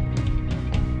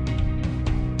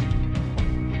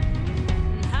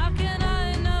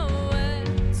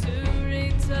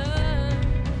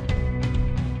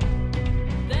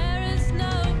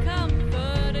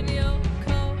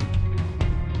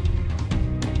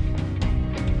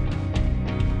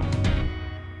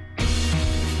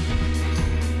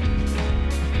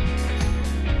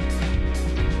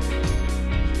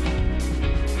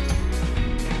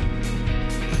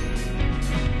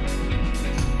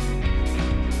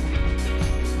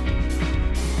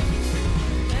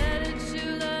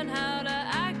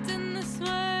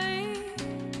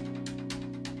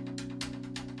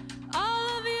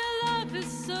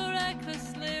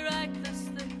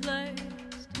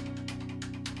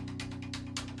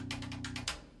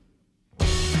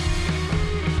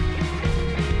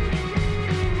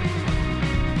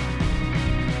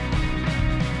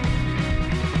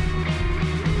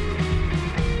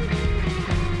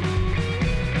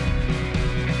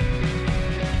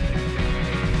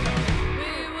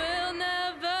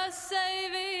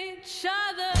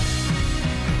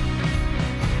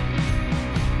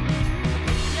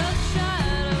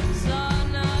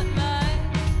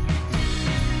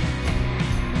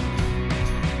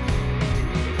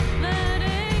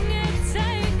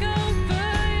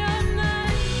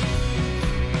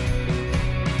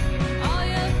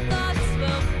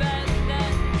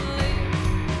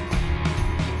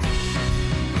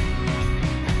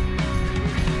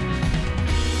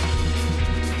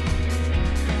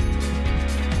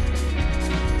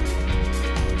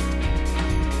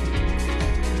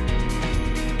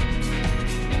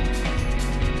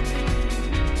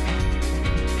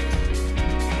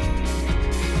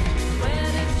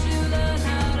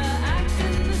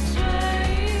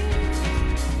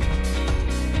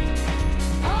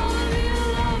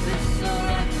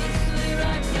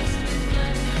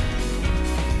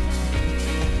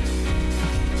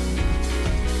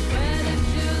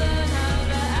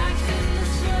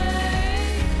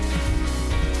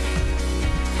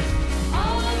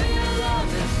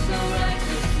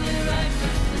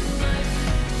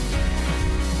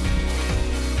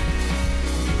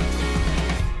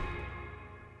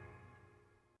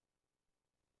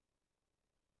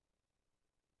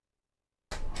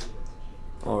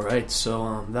 All right,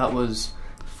 so that was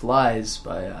 "Flies"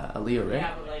 by Aaliyah,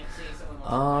 right?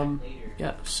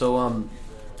 Yeah. So let's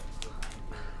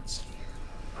see.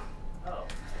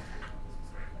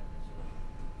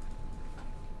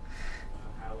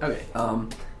 Okay.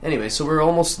 Anyway, so we're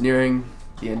almost nearing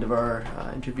the end of our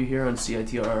interview here on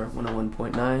CITR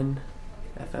 101.9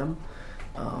 FM,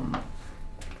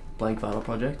 Blank Vinyl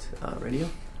Project Radio.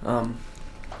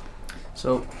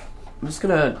 So I'm just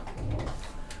gonna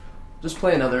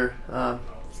play another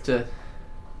to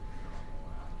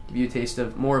give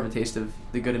you more of a taste of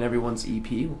the Good in Everyone's EP.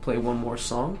 We'll play one more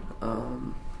song.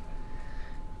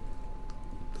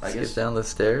 I guess Down the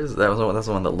Stairs. That's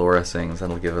the one that Laura sings.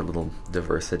 That'll give a little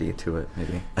diversity to it,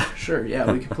 maybe. Sure.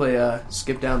 Yeah, we could play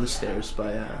 "Skip Down the Stairs"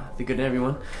 by the Good in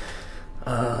Everyone.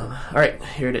 All right,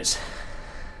 here it is.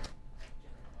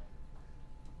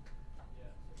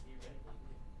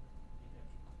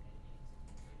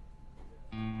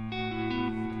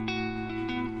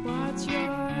 Watch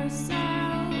yourself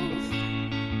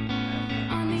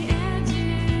on the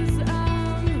edges of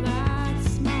that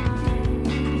smile.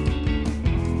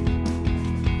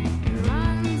 It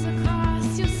runs across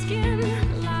your skin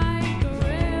like a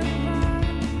river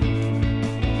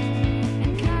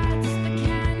and cuts the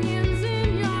canyons in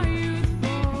your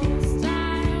youthful style.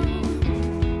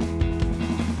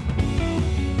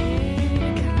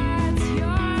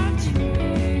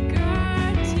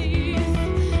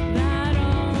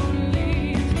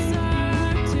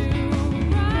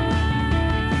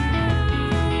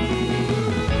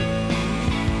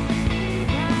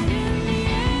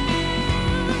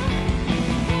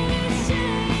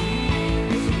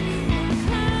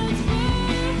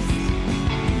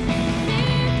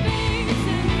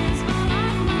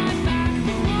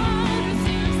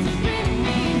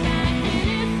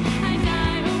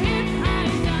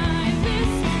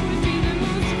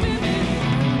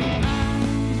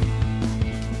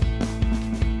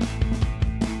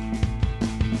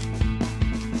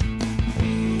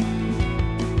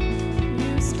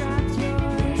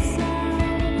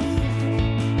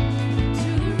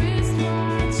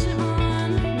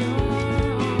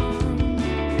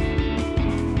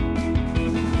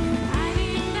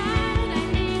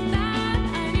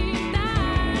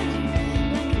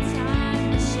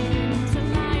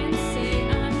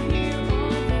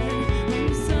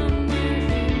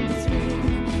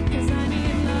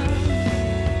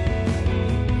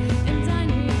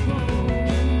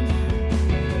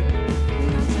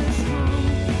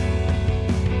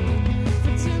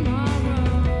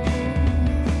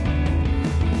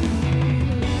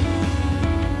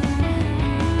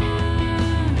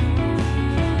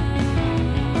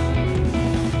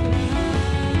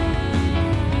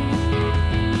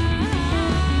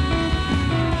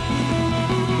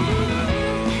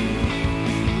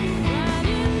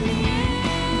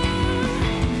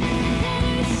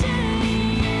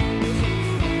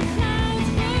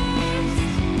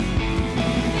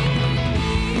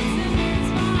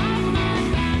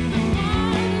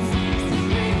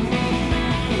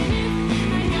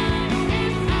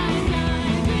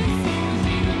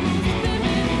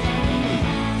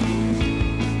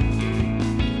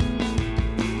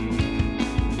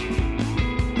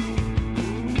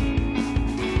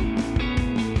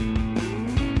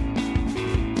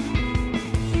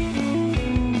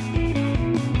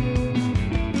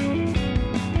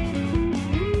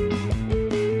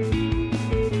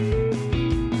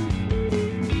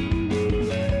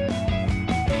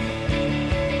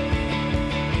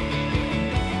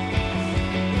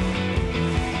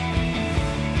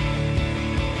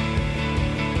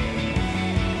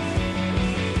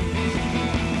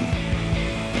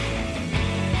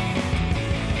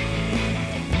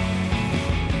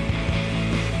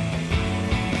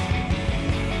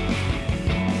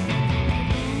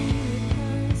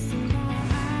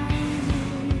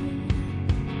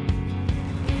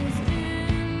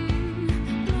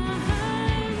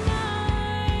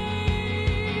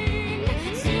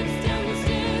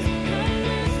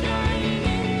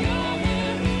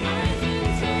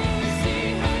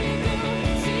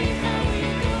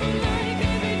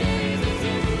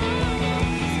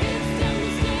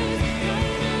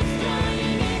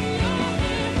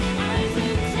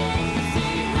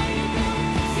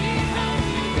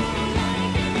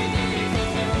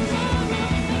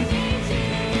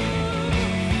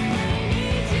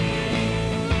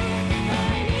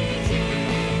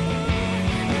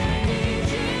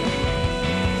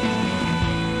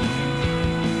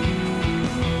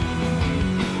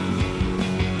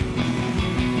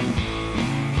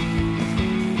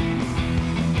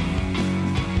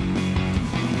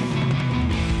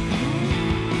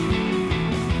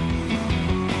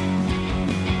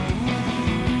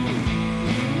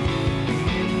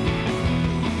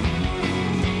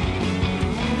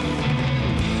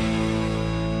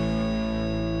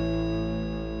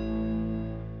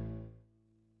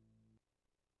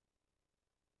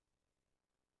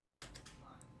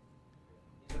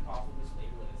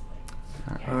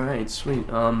 All right, sweet.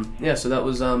 Yeah, so that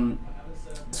was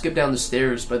Skip Down the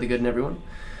Stairs by The Good and Everyone.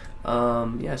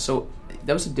 Yeah, so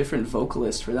that was a different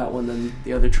vocalist for that one than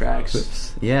the other tracks.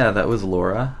 Oops. Yeah, that was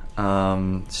Laura.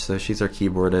 So she's our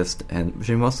keyboardist, and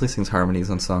she mostly sings harmonies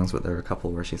on songs, but there are a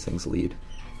couple where she sings lead.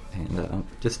 And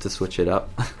just to switch it up.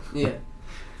 Yeah.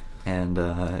 And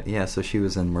yeah, so she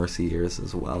was in Mercy Years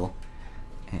as well.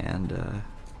 And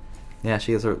yeah,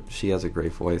 she has a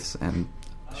great voice, and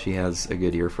she has a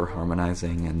good ear for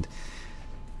harmonizing, and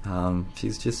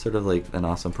she's just sort of like an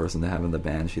awesome person to have in the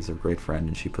band. She's a great friend,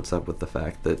 and she puts up with the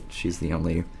fact that she's the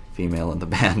only female in the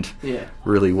band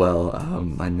really well.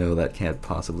 I know that can't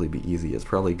possibly be easy. It's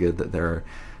probably good that there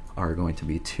are going to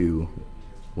be 2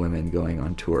 women going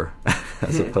on tour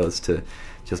as opposed to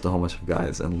just a whole bunch of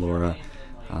guys. And Laura,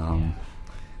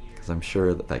 because I'm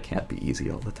sure that can't be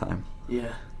easy all the time.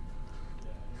 Yeah.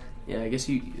 Yeah, I guess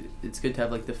it's good to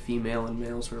have like the female and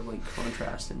male sort of like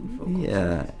contrast in vocals.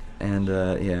 Yeah, and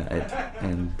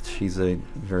and she's a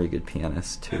very good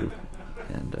pianist too,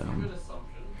 and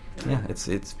yeah,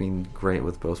 it's been great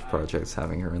with both projects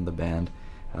having her in the band,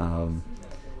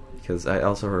 because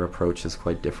her approach is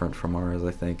quite different from ours.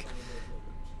 I think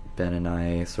Ben and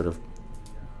I sort of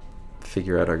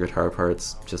figure out our guitar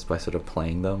parts just by sort of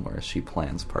playing them, whereas she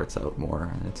plans parts out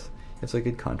more, and it's a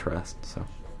good contrast. So.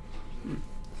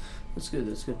 That's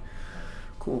good.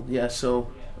 Cool. Yeah,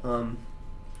 so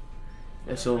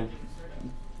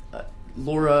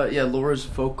Laura's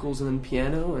vocals and then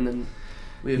piano, and then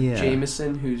we have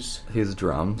Jameson who's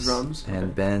drums, and okay.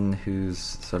 Ben who's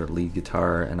sort of lead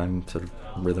guitar, and I'm sort of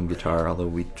rhythm guitar, although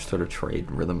we sort of trade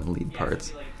rhythm and lead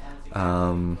parts.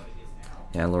 Yeah,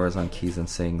 Laura's on keys and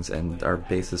sings, and our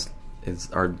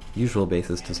usual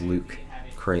bassist is Luke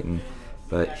Creighton,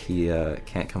 but he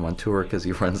can't come on tour because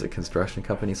he runs a construction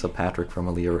company, so Patrick from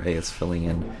Aaliyah Ray is filling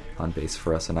in on bass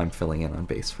for us, and I'm filling in on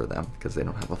bass for them because they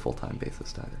don't have a full-time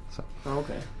bassist either. So. Oh,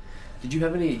 okay. Did you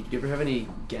ever have any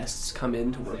guests come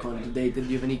in to work on? Did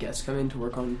you have any guests come in to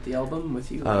work on the album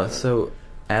with you? So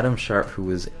Adam Sharp, who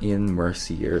was in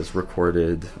Mercy Years,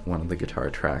 recorded one of the guitar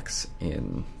tracks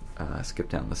in Skip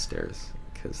Down the Stairs,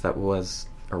 because that was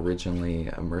originally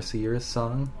a Mercy Years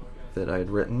song that I had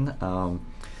written.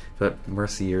 But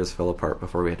Mercy Years fell apart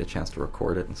before we had a chance to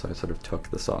record it, and so I sort of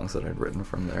took the songs that I'd written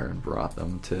from there and brought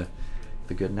them to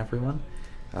The Good and Everyone.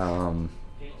 And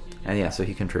yeah, so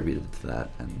he contributed to that,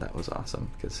 and that was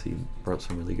awesome, because he wrote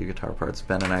some really good guitar parts.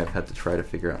 Ben and I have had to try to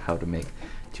figure out how to make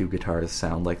 2 guitars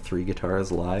sound like 3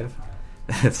 guitars live,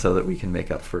 so that we can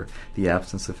make up for the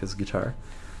absence of his guitar.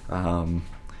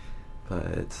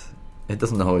 But it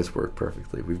doesn't always work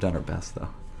perfectly. We've done our best, though.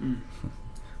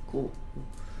 Cool.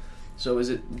 So is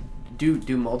it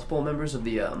do multiple members of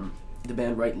the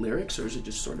band write lyrics, or is it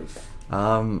just sort of?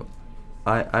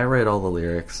 I write all the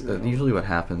lyrics. Usually, what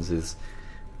happens is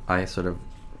I sort of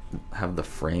have the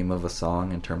frame of a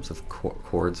song in terms of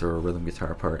chords or a rhythm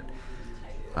guitar part.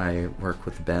 I work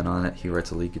with Ben on it. He writes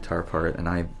a lead guitar part, and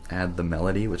I add the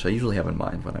melody, which I usually have in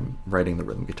mind when I'm writing the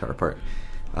rhythm guitar part.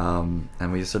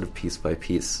 And we just sort of piece by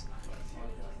piece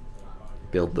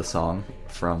build the song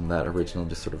from that original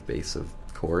just sort of base of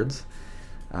chords.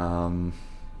 And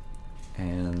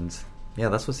yeah,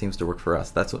 that's what seems to work for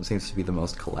us. That's what seems to be the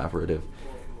most collaborative.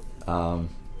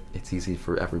 It's easy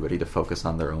for everybody to focus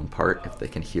on their own part if they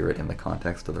can hear it in the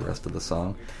context of the rest of the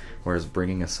song, whereas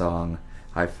bringing a song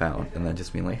I've found and then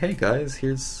just being like, hey guys,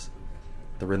 here's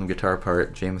the rhythm guitar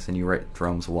part, Jameson, you write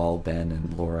drums while Ben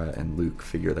and Laura and Luke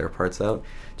figure their parts out,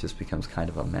 just becomes kind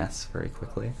of a mess very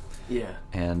quickly. Yeah.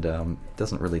 And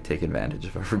doesn't really take advantage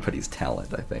of everybody's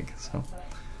talent, I think. So.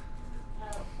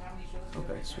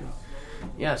 Okay, sweet.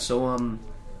 Yeah, so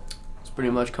it's pretty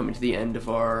much coming to the end of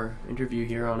our interview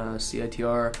here on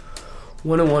CITR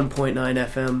 101.9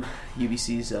 FM,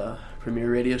 UBC's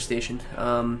premier radio station.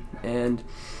 And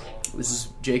this is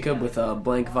Jacob with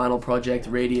Blank Vinyl Project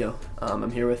Radio.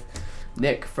 I'm here with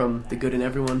Nick from The Good and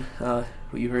Everyone,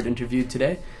 who you heard interviewed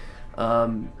today.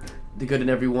 The Good and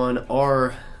Everyone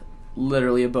are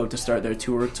literally about to start their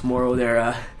tour tomorrow.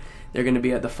 They're going to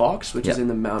be at the Fox, which is in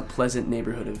the Mount Pleasant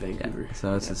neighborhood of Vancouver. Yeah.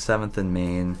 So it's at 7th and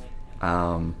Main.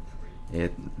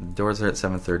 Doors are at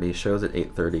 7:30. Shows at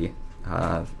 8:30.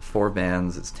 4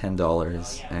 bands. It's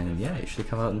 $10, and yeah, you should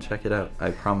come out and check it out.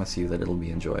 I promise you that it'll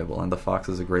be enjoyable. And the Fox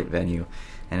is a great venue,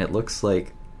 and it looks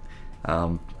like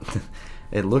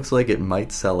it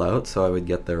might sell out. So I would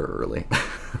get there early.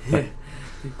 Yeah.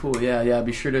 Cool. Yeah.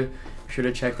 Be sure to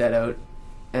check that out.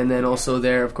 And then also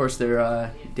their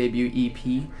debut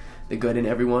EP, The Good in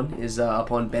Everyone, is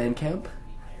up on Bandcamp,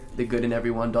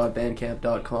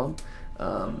 thegoodineveryone.bandcamp.com.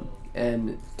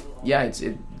 And yeah,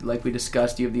 it like we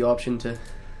discussed, you have the option to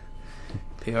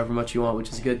pay however much you want, which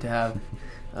is good to have.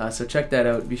 So check that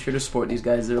out. Be sure to support these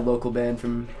guys. They're a local band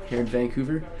from here in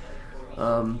Vancouver.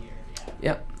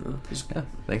 Yeah.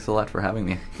 Thanks a lot for having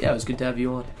me. Yeah, it was good to have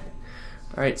you on.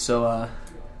 All right, so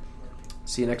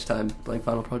see you next time. Blank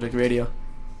Final Project Radio.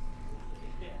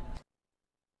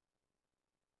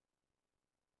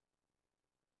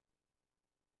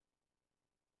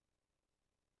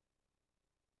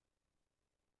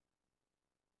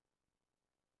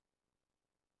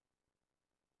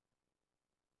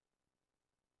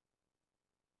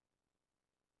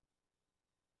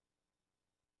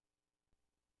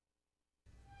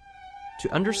 To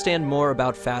understand more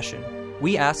about fashion,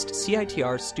 we asked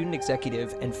CITR student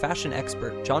executive and fashion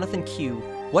expert Jonathan Q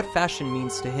what fashion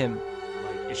means to him.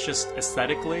 Like, it's just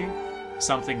aesthetically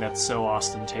something that's so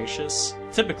ostentatious.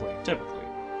 Typically.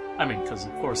 I mean, because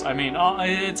of course, I mean,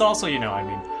 it's also, you know, I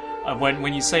mean,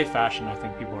 when you say fashion, I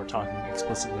think people are talking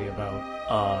explicitly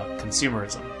about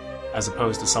consumerism, as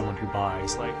opposed to someone who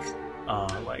buys like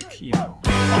you know,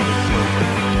 all the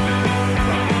clothing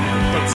from